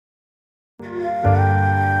Hello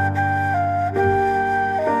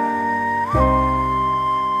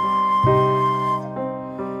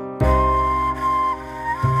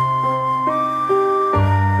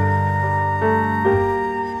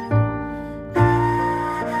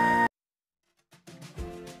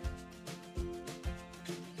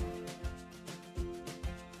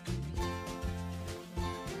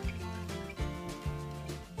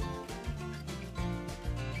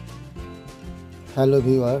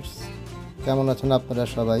viewers, কেমন আছেন আপনারা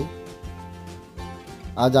সবাই?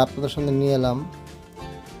 আজ আপনাদের সামনে নিয়ে এলাম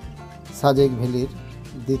সাজেক ভ্যালির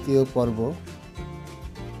দ্বিতীয় পর্ব,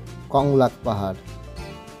 কংলাক পাহাড়।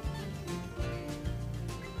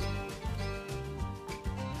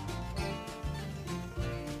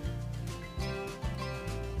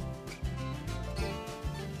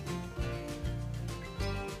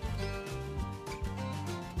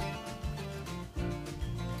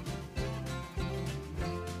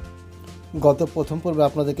 গত প্রথম পর্বে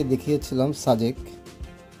আপনাদেরকে দেখিয়েছিলাম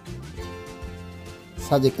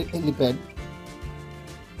সাজেকের হেলিপ্যাড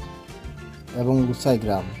এবং গুসাই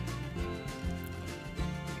গ্রাম।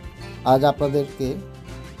 আজ আপনাদেরকে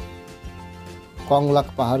কংলাক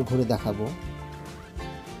পাহাড় ঘুরে দেখাবো।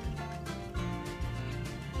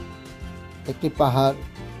 একটি পাহাড়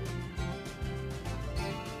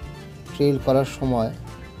ট্রেল করার সময়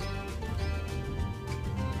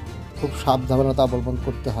খুব সাবধানতা অবলম্বন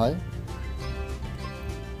করতে হয়,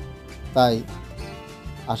 তাই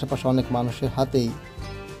আশেপাশে অনেক মানুষের হাতেই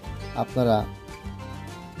আপনারা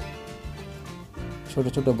ছোট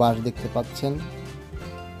ছোট বাঁশ দেখতে পাচ্ছেন।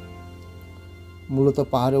 মূলত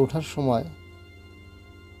পাহাড়ে ওঠার সময়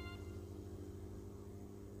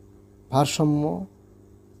ভারসাম্য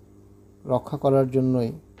রক্ষা করার জন্যই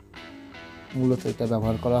মূলত এটা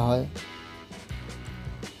ব্যবহার করা হয়।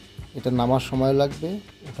 এটা নামার সময় লাগবে,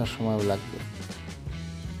 ওঠার সময়ও লাগবে।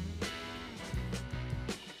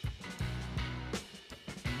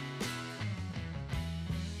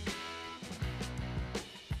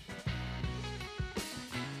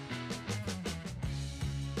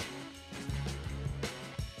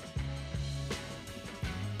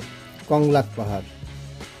 কংলাক পাহাড়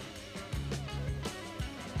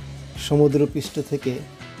সমুদ্রপৃষ্ঠ থেকে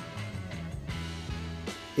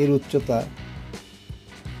এর উচ্চতা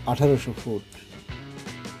 1800 ফুট।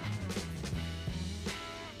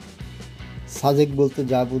 সাজেক বলতে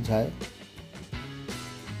যা বোঝায়,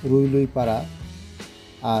 রুইলুই পাড়া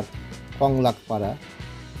আর কংলাক পাড়া,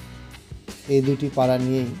 এই দুটি পাড়া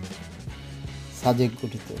নিয়েই সাজেক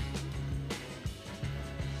গঠিত।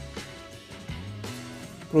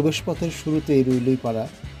 প্রবেশপথের শুরুতেই রুইলুই পাড়া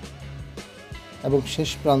এবং শেষ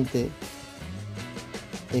প্রান্তে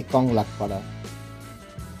এই কংলাক পাড়া।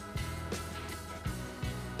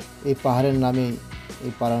 এই পাহাড়ের নামেই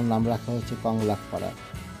এই পাড়ার নাম রাখা হয়েছে কংলাক পাড়া।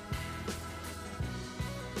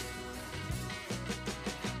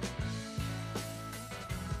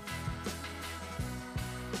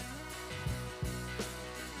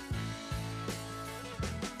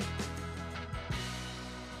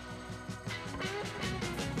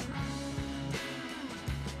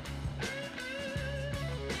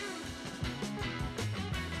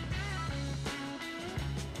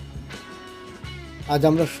 আজ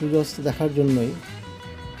আমরা সূর্যাস্ত দেখার জন্যই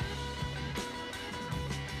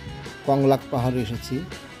কংলাক পাহাড়ে এসেছি।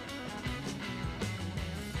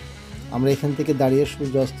 আমরা এখান থেকে দাঁড়িয়ে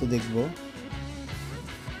সূর্যাস্ত দেখব।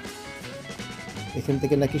 এখান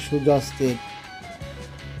থেকে নাকি সূর্যাস্তের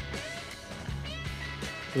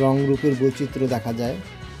রং রূপের বৈচিত্র্য দেখা যায়।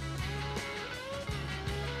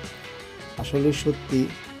 আসলে সত্যি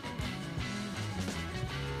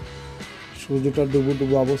সূর্যটা ডুবো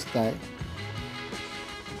ডুবো অবস্থায়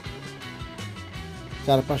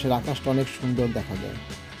চারপাশের আকাশটা অনেক সুন্দর দেখা যায়।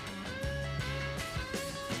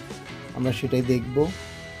 আমরা সেটাই দেখব।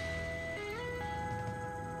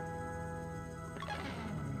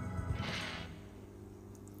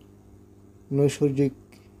 নৈসর্গিক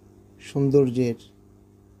সৌন্দর্যের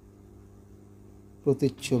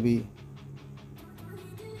প্রতিচ্ছবি।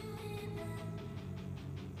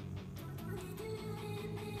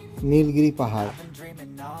 নীলগিরি পাহাড়,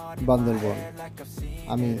 বান্দরবন।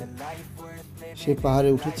 আমি সেই পাহাড়ে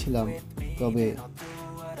উঠেছিলাম, তবে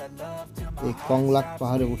এই কংলাক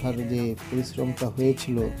পাহাড়ে ওঠার যে পরিশ্রমটা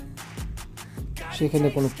হয়েছিল সেখানে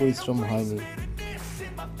কোনো পরিশ্রম হয়নি।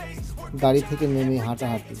 গাড়ি থেকে নেমে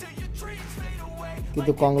হাঁটাহাঁটি।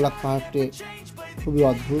 কিন্তু কংলাক পাহাড়টি খুবই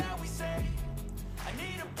অদ্ভুত।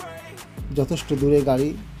 যথেষ্ট দূরে গাড়ি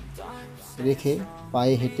রেখে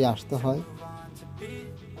পায়ে হেঁটে আসতে হয়।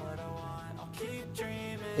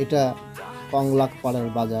 এটা কংলাক পাড়ার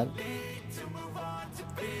বাজার।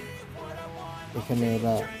 এখানে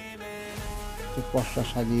ওরা একটু পসরা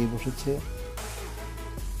সাজিয়ে বসেছে।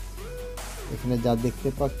 এখানে যা দেখতে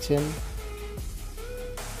পাচ্ছেন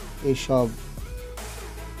এই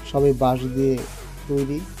সবই বাঁশ দিয়ে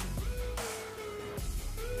তৈরি।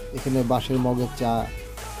 এখানে বাঁশের মগে চা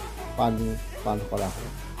পানি পান করা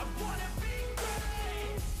হয়।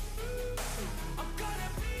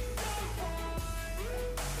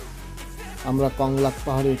 আমরা কংলাক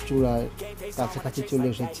পাহাড়ের চূড়ার কাছাকাছি চলে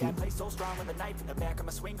এসেছি।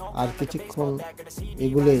 আর কিছুক্ষণ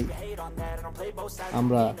এগুলোই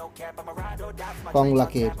আমরা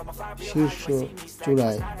কংলাকের শীর্ষ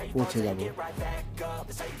চূড়ায় পৌঁছে যাব।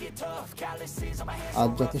 আজ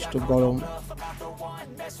যথেষ্ট গরম,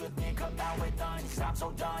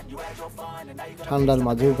 ঠান্ডার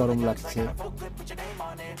মাঝেও গরম লাগছে।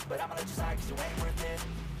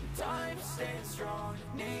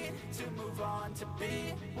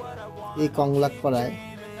 এই কংলাক পাড়ায়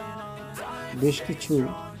বেশ কিছু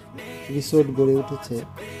রিসোর্ট গড়ে উঠেছে।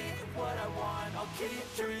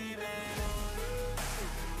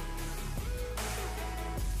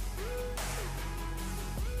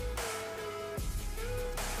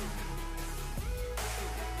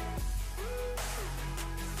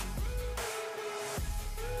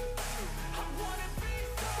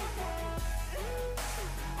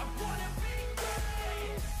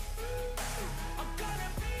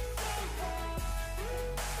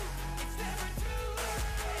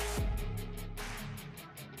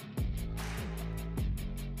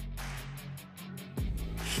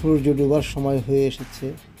 সূর্য ডোবার সময় হয়ে এসেছে।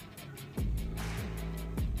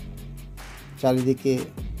 চারিদিকে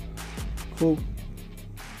খুব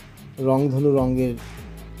রংধনু রঙের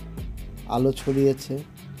আলো ছড়িয়েছে।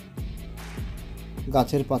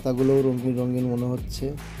 গাছের পাতাগুলোও রঙিন রঙিন মনে হচ্ছে।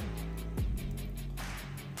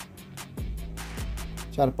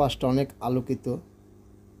 চারপাশটা অনেক আলোকিত।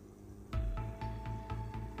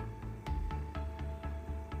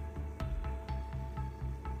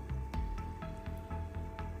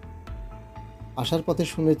 আসার পথে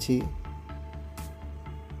শুনেছি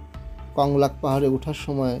কংলাক পাহাড়ে ওঠার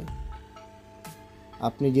সময়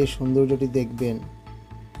আপনি যে সৌন্দর্যটি দেখবেন,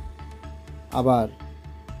 আবার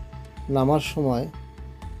নামার সময়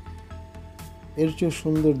এর চেয়ে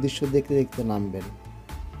সুন্দর দৃশ্য দেখতে দেখতে নামবেন।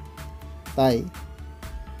 তাই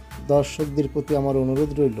দর্শকদের প্রতি আমার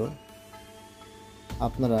অনুরোধ রইল,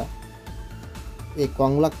 আপনারা এই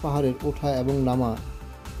কংলাক পাহাড়ের ওঠা এবং নামা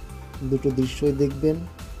দুটো দৃশ্যই দেখবেন।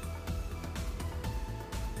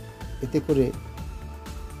 এতে করে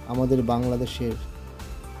আমাদের বাংলাদেশের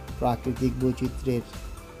প্রাকৃতিক বৈচিত্র্যের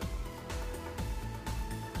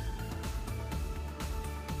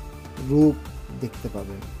রূপ দেখতে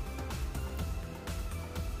পাবেন।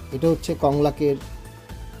 এটা হচ্ছে কংলাকের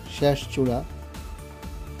শেষ চূড়া।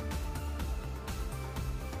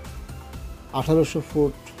 1800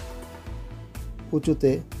 ফুট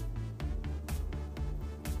উঁচুতে।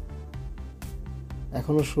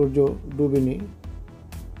 এখনো সূর্য ডুবেনি।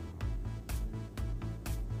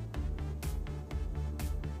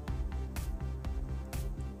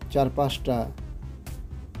 চারপাশটা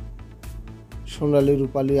সোনালী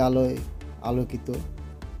রূপালী আলোয় আলোকিত।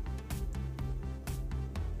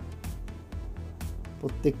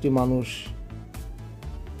 প্রত্যেকটি মানুষ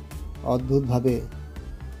অদ্ভুতভাবে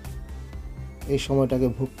এই সময়টাকে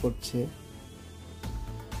ভোগ করছে।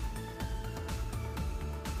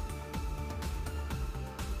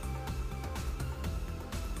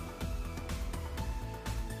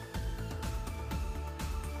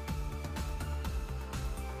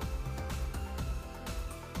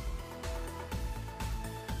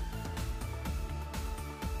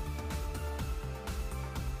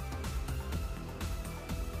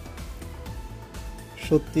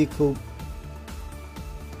 সত্যি খুব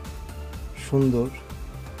সুন্দর,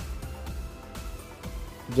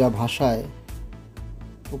 যা ভাষায়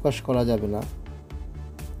প্রকাশ করা যাবে না,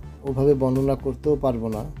 ওভাবে বর্ণনা করতেও পারবো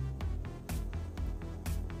না।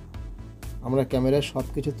 আমরা ক্যামেরায় সব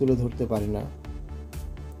কিছু তুলে ধরতে পারি না।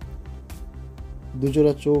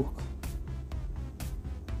 দুজোড়া চোখ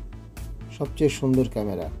সবচেয়ে সুন্দর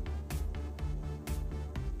ক্যামেরা।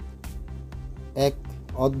 এক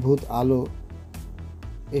অদ্ভুত আলো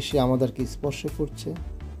এসে আমাদেরকে স্পর্শ করছে।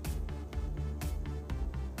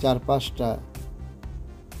 চারপাশটা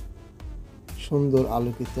সুন্দর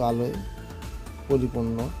আলোকিত আলোয়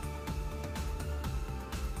পরিপূর্ণ।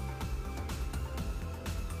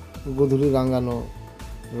 গোধূলি রাঙানো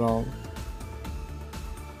রং।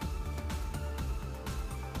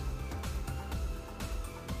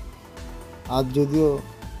 আজ যদিও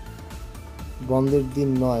বন্ধের দিন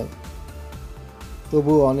নয়,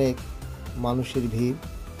 তবুও অনেক মানুষের ভিড়।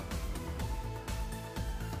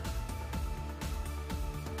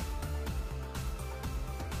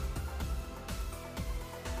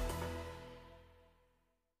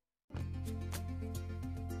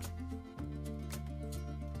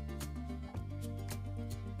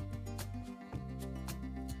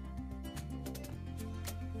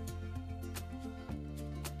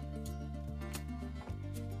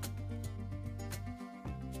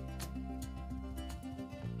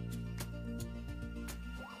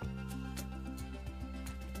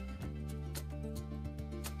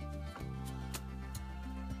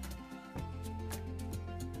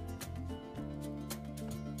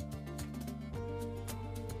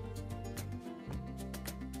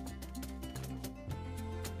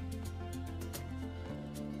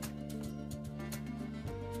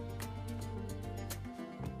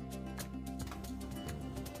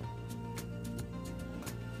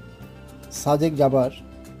 সাজেক যাবার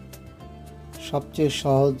সবচেয়ে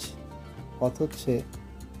সহজ পথ হচ্ছে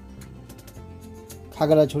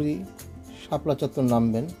খাগড়াছড়ি শাপলা চত্বর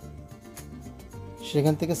নামবেন।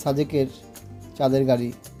 সেখান থেকে সাজেকের চাঁদের গাড়ি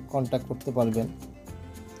কন্ট্যাক্ট করতে পারবেন।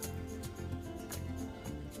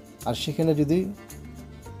 আর সেখানে যদি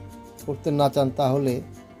করতে না চান তাহলে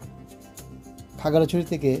খাগড়াছড়ি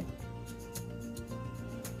থেকে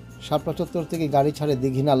শাপলা চত্বর থেকে গাড়ি ছাড়ে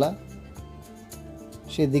দীঘিনালা,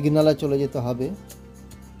 সেই দীঘিনালায় চলে যেতে হবে।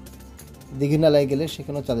 দীঘিনালায় গেলে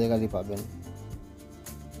সেখানেও চাঁদের গাড়ি পাবেন।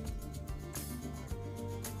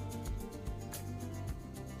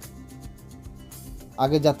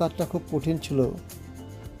 আগে যাতায়াতটা খুব কঠিন ছিল,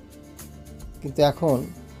 কিন্তু এখন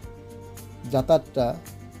যাতায়াতটা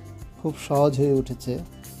খুব সহজ হয়ে উঠেছে,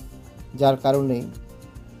 যার কারণেই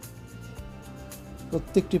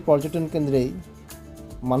প্রত্যেকটি পর্যটন কেন্দ্রেই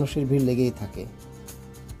মানুষের ভিড় লেগেই থাকে।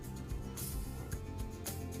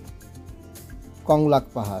 কংলাক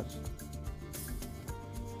পাহাড়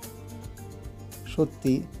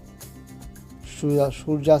সত্যি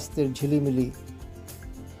সূর্যাস্তের ঝিলিমিলি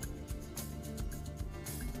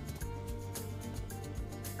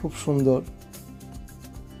খুব সুন্দর,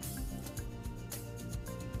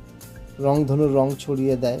 রংধনুর রং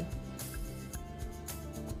ছড়িয়ে দেয়।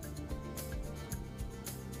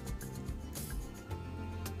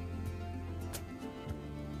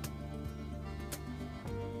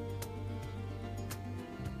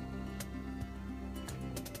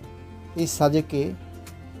 এই সাজেকে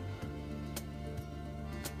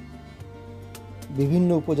বিভিন্ন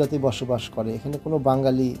উপজাতি বসবাস করে। এখানে কোনো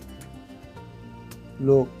বাঙালি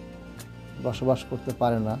লোক বসবাস করতে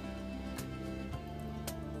পারে না,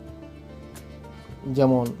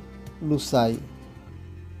 যেমন লুসাই,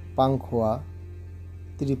 পাংখোয়া,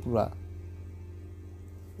 ত্রিপুরা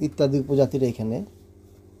ইত্যাদি উপজাতিরা এখানে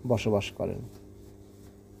বসবাস করেন।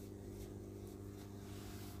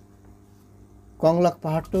 কংলাক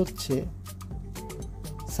পাহাড়টা হচ্ছে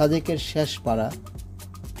সাজেকের শেষ পাড়া,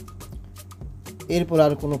 এরপর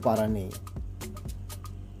আর কোনো পাড়া নেই।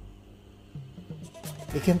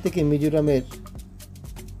 এখান থেকে মিজোরামের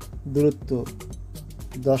দূরত্ব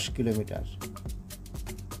 10 কিলোমিটার।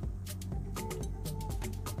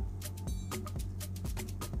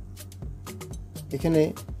 এখানে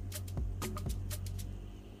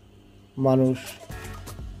মানুষ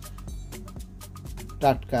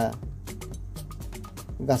টাটকা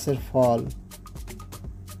গাছের ফল,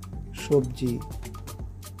 সবজি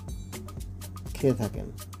খেয়ে থাকেন।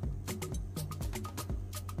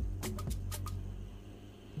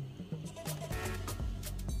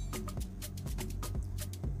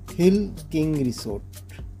 হিল কিং রিসোর্ট,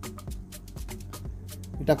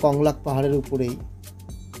 এটা কংলাক পাহাড়ের উপরেই।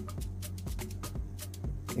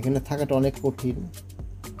 এখানে থাকাটা অনেক কঠিন।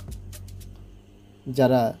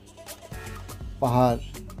 যারা পাহাড়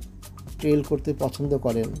ট্রেল করতে পছন্দ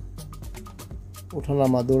করেন,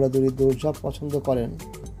 ওঠানামা, দৌড়াদৌড়ি, দৌড়ঝাঁপ পছন্দ করেন,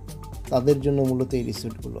 তাদের জন্য মূলত এই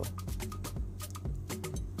রিসোর্টগুলো।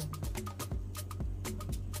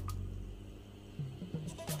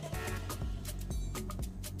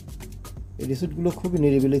 এই রিসোর্টগুলো খুবই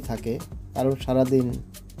নিরিবিলি থাকে, কারণ সারাদিন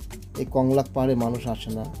এই কংলাক পাহাড়ে মানুষ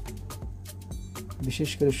আসে না। বিশেষ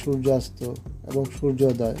করে সূর্যাস্ত এবং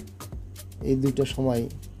সূর্যোদয়, এই দুইটা সময়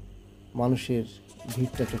মানুষের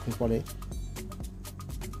ভিড়টা চোখে পড়ে।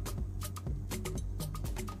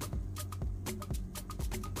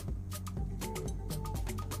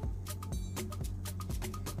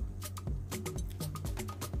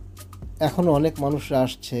 এখনো অনেক মানুষরা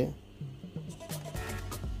আসছে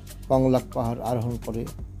কংলাক পাহাড় আরোহণ করে।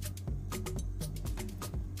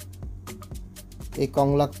 এই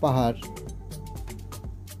কংলাক পাহাড়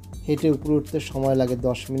হেঁটে উপরে উঠতে সময় লাগে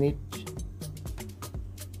 10 মিনিট,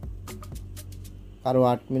 কারো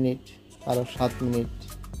 8 মিনিট, কারো 7 মিনিট।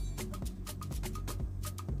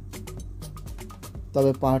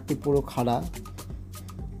 তবে পাহাড়টি পুরো খাড়া,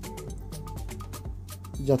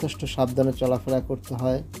 যথেষ্ট সাবধানে চলাফেরা করতে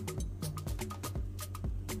হয়।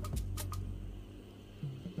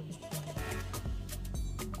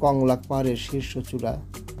 কংলাক পাহাড়ের শীর্ষ চূড়া।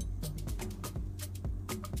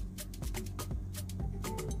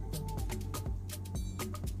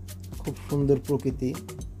 খুব সুন্দর প্রকৃতি,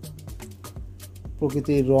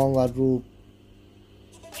 প্রকৃতির রং আর রূপ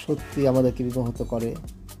সত্যি আমাদেরকে বিমোহিত করে।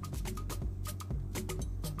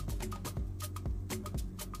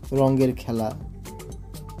 রঙের খেলা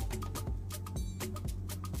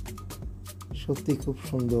সত্যি খুব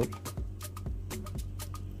সুন্দর।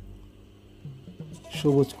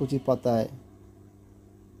 সবুজ কচি পাতায়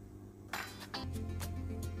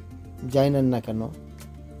যাই নেন না কেন,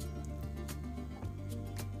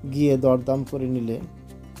 গিয়ে দরদাম করে নিলে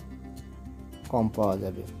কম পাওয়া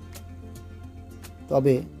যাবে।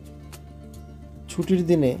 তবে ছুটির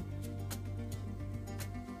দিনে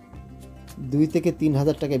 2 থেকে 3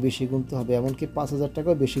 হাজার টাকা বেশি গুনতে হবে, এমনকি 5 হাজার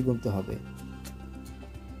টাকাও বেশি গুনতে হবে।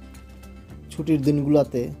 ছুটির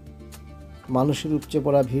দিনগুলোতে মানুষের উপচে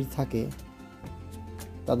পড়া ভিড় থাকে,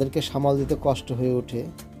 তাদেরকে সামাল দিতে কষ্ট হয়ে ওঠে,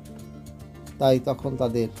 তাই তখন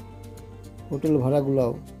তাদের হোটেল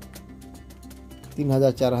ভাড়াগুলোও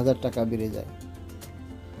 3,000 4,000 টাকা বেড়ে যায়।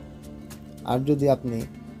 আর যদি আপনি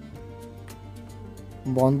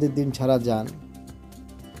বন্ধের দিন ছাড়া যান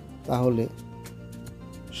তাহলে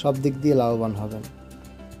সব দিক দিয়ে লাভবান হবেন।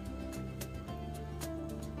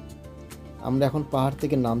 আমরা এখন পাহাড়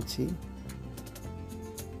থেকে নামছি।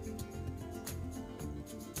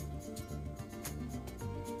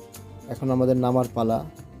 এখন আমাদের নামার পালা।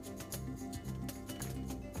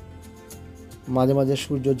 মাঝে মাঝে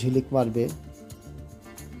সূর্য ঝিলিক মারবে,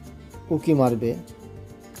 উঁকি মারবে,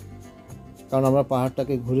 কারণ আমরা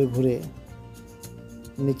পাহাড়টাকে ঘুরে ঘুরে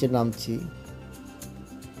নিচে নামছি।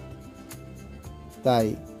 তাই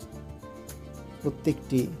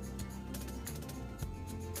প্রত্যেকটি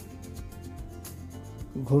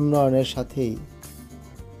ঘূর্ণয়নের সাথেই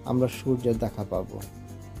আমরা সূর্যের দেখা পাব।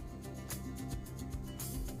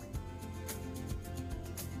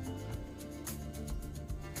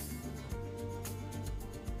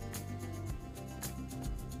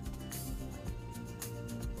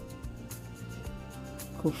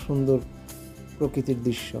 খুব সুন্দর প্রকৃতির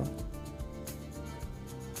দৃশ্য।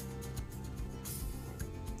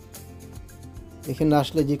 এখানে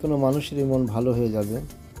আসলে যে কোনো মানুষেরই মন ভালো হয়ে যাবে।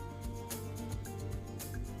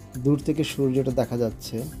 দূর থেকে সূর্যটা দেখা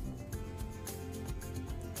যাচ্ছে,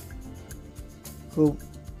 খুব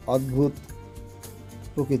অদ্ভুত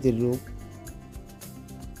প্রকৃতির রূপ।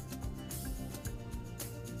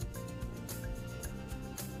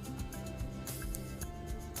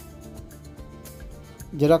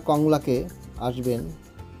 যারা কংলাকে আসবেন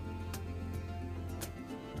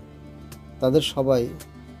তাদের সবাই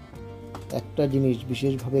একটা জিনিস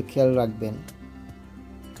বিশেষভাবে খেয়াল রাখবেন,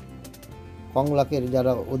 কংলাকের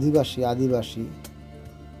যারা আদিবাসী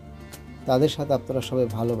তাদের সাথে আপনারা সবাই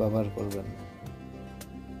ভালো ব্যবহার করবেন।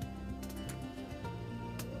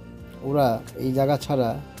 ওরা এই জায়গা ছাড়া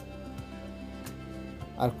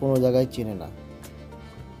আর কোনো জায়গায় চেনে না।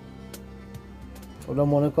 ওরা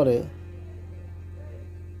মনে করে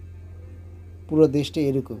পুরো দেশটা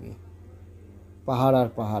এরকমই, পাহাড় আর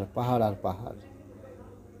পাহাড়, পাহাড় আর পাহাড়।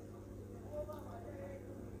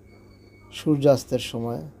 সূর্যাস্তের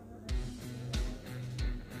সময়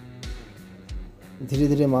ধীরে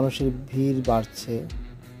ধীরে মানুষের ভিড় বাড়ছে।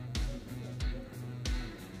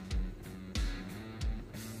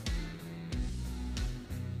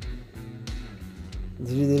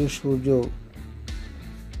 ধীরে ধীরে সূর্য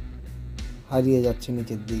হারিয়ে যাচ্ছে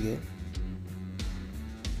নিচের দিকে।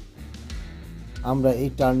 আমরা এই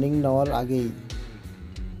টার্নিং নেওয়ার আগেই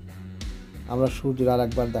আমরা সূর্যের আর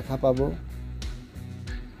একবার দেখা পাবো।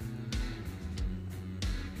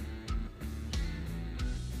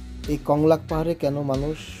 এই কংলাক পাহাড়ে কেন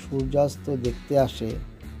মানুষ সূর্যাস্ত দেখতে আসে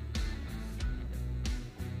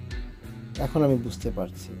এখন আমি বুঝতে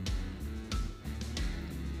পারছি।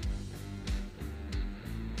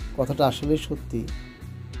 কথাটা আসলেই সত্যি।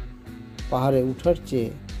 পাহাড়ে উঠার চেয়ে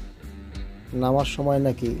নামার সময়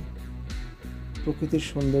নাকি প্রকৃতির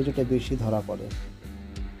সৌন্দর্যটা বেশি ধরা পড়ে।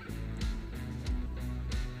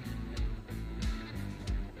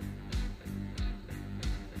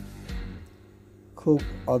 খুব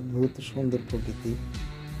অদ্ভুত সুন্দর প্রকৃতি।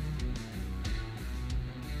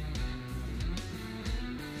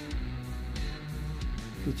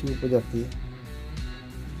 কিছু উপজাতি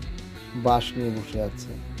বাঁশ নিয়ে বসে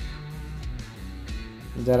আছে,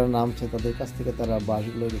 যারা নামছে তাদের কাছ থেকে তারা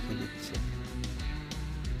বাঁশগুলো রেখে দিচ্ছে।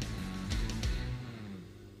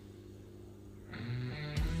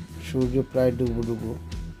 সূর্য প্রায় ডুবো ডুবো,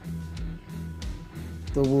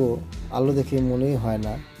 তবুও আলো দেখে মনেই হয়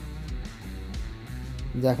না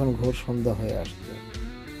যে এখন ঘোর সন্ধ্যা হয়ে আসছে।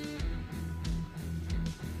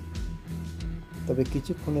 তবে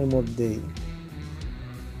কিছুক্ষণের মধ্যেই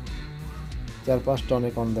চারপাশটা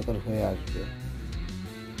অনেক অন্ধকার হয়ে আসবে।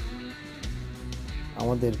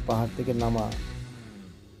 আমাদের পাহাড় থেকে নামা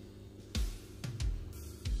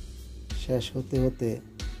শেষ হতে হতে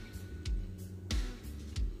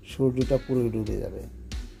সূর্যটা পুরো ডুবে যাবে।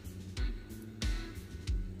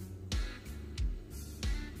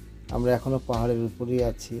 আমরা এখনো পাহাড়ের উপরেই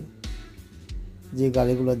আছি। যে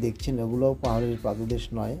গাড়িগুলো দেখছেন ওগুলোও পাহাড়ের পাদদেশ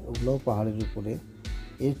নয়, ওগুলোও পাহাড়ের উপরে।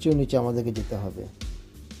 এর চেয়েও নিচে আমাদেরকে যেতে হবে,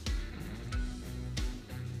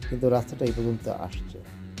 কিন্তু রাস্তাটা এই পর্যন্ত আসছে।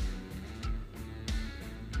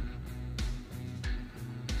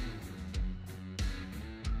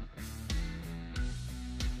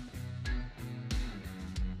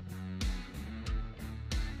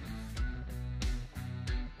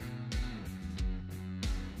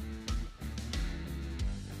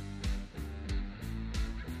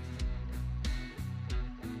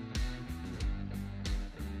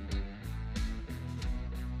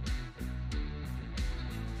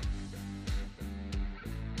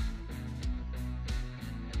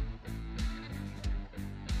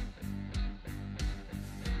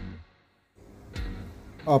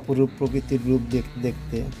 অপরূপ প্রকৃতির রূপ দেখতে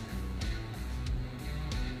দেখতে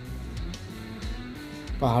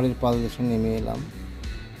পাহাড়ের পাদদেশে নেমে এলাম।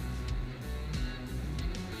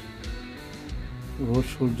 ঘোর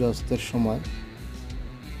সূর্যাস্তের সময়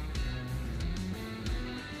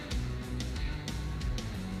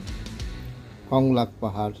কংলাক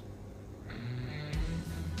পাহাড়,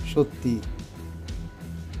 সত্যি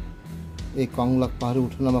এই কংলাক পাহাড়ে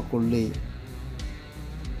উঠানামা করলেই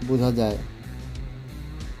বোঝা যায়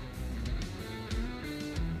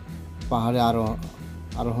পাহাড়ে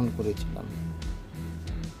আরোহণ করেছিলাম।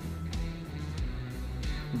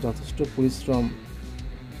 যথেষ্ট পরিশ্রম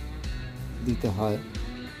দিতে হয়,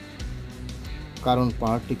 কারণ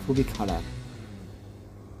পাহাড়টি খুবই খাড়া।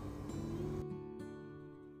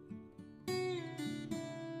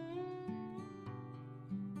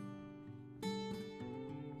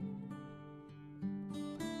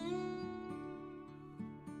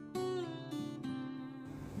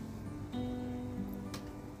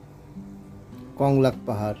 কংলাক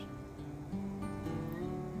পাহাড়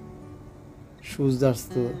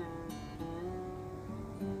সূর্যাস্ত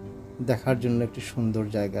দেখার জন্য একটি সুন্দর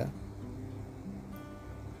জায়গা।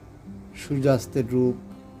 সূর্যাস্তের রূপ,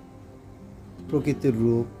 প্রকৃতির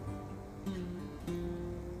রূপ,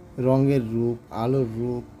 রঙের রূপ, আলোর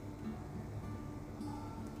রূপ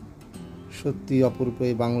সত্যি অপূর্ব।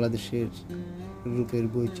 এই বাংলাদেশের রূপের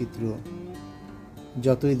বৈচিত্র্য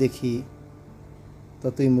যতই দেখি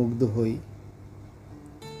ততই মুগ্ধ হই।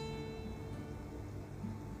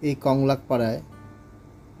 এই কংলাক পাড়ায়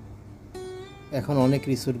এখন অনেক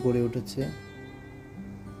রিসোর্ট গড়ে উঠেছে।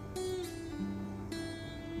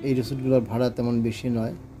 এই রিসোর্টগুলোর ভাড়া তেমন বেশি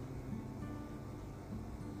নয়,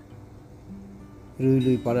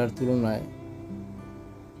 রুইলুই পাড়ার তুলনায়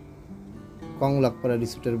কংলাক পাড়া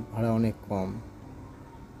রিসোর্টের ভাড়া অনেক কম।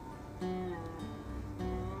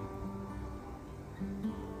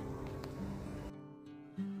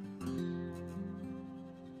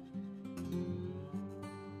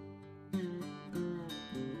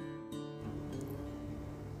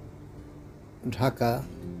 ঢাকা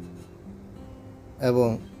এবং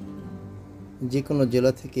যে কোনো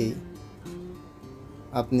জেলা থেকেই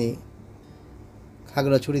আপনি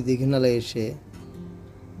খাগড়াছড়ি দীঘিনালায় এসে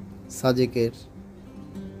সাজেকের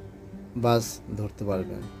বাস ধরতে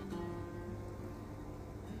পারবেন।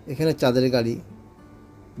 এখানে চাঁদের গাড়ি,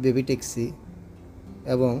 বেবি ট্যাক্সি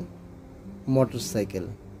এবং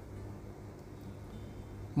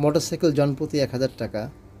মোটরসাইকেল জনপ্রতি 1000 টাকা,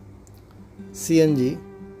 সিএনজি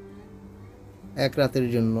এক রাতের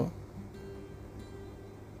জন্য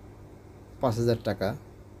 5000 টাকা,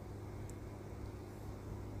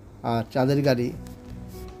 আর চাঁদের গাড়ি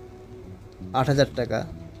 8000 টাকা,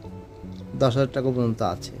 10,000 টাকা পর্যন্ত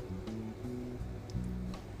আছে।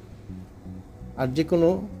 আর যে কোনো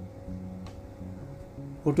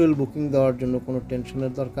হোটেল বুকিং দেওয়ার জন্য কোনো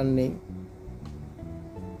টেনশনের দরকার নেই।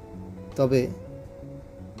 তবে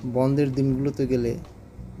বন্ধের দিনগুলোতে গেলে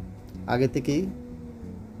আগে থেকেই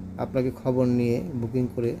আপনাকে খবর নিয়ে বুকিং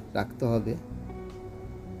করে রাখতে হবে।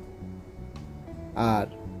 আর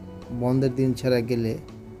বন্ধের দিন ছাড়া গেলে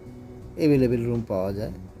অ্যাভেলেবেল রুম পাওয়া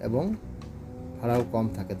যায় এবং ভাড়াও কম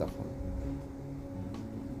থাকে তখন।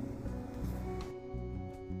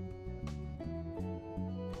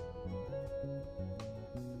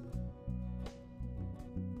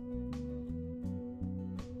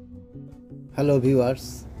 হ্যালো ভিউয়ার্স,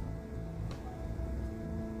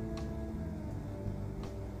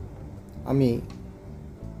 আমি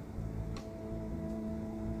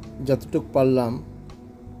যতটুকু পারলাম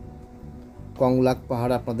কংলাক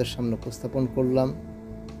পাহাড় আপনাদের সামনে উপস্থাপন করলাম।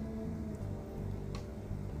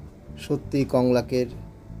 সত্যি কংলাকের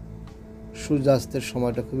সূর্যাস্তের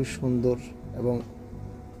সময়টা খুবই সুন্দর এবং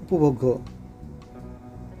উপভোগ্য।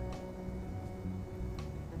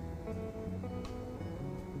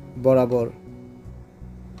 বরাবর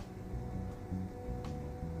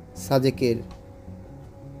সাজেকের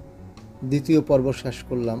দ্বিতীয় পর্ব শেষ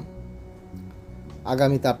করলাম।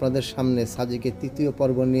 আগামীতে আপনাদের সামনে সাজেকের তৃতীয়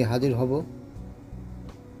পর্ব নিয়ে হাজির হব।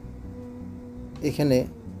 এখানে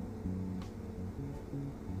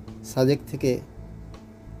সাজেক থেকে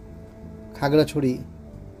খাগড়াছড়ি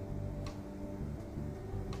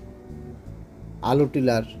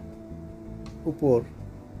আলুটিলার উপর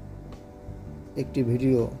একটি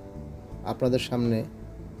ভিডিও আপনাদের সামনে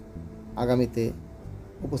আগামীতে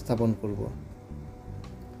উপস্থাপন করব।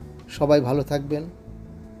 সবাই ভালো থাকবেন,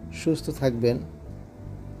 সুস্থ থাকবেন,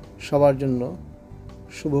 সবার জন্য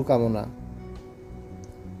শুভকামনা।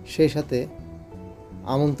 সেই সাথে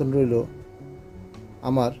আমন্ত্রণ রইল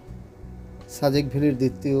আমার সাজেক ভ্যালির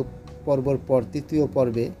দ্বিতীয় পর্বর পর তৃতীয়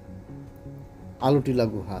পর্বে আলুটিলা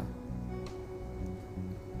গুহা।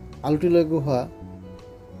 আলুটিলা গুহা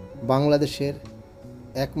বাংলাদেশের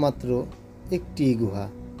একমাত্র একটি গুহা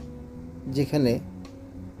যেখানে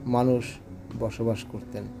মানুষ বসবাস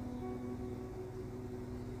করতেন।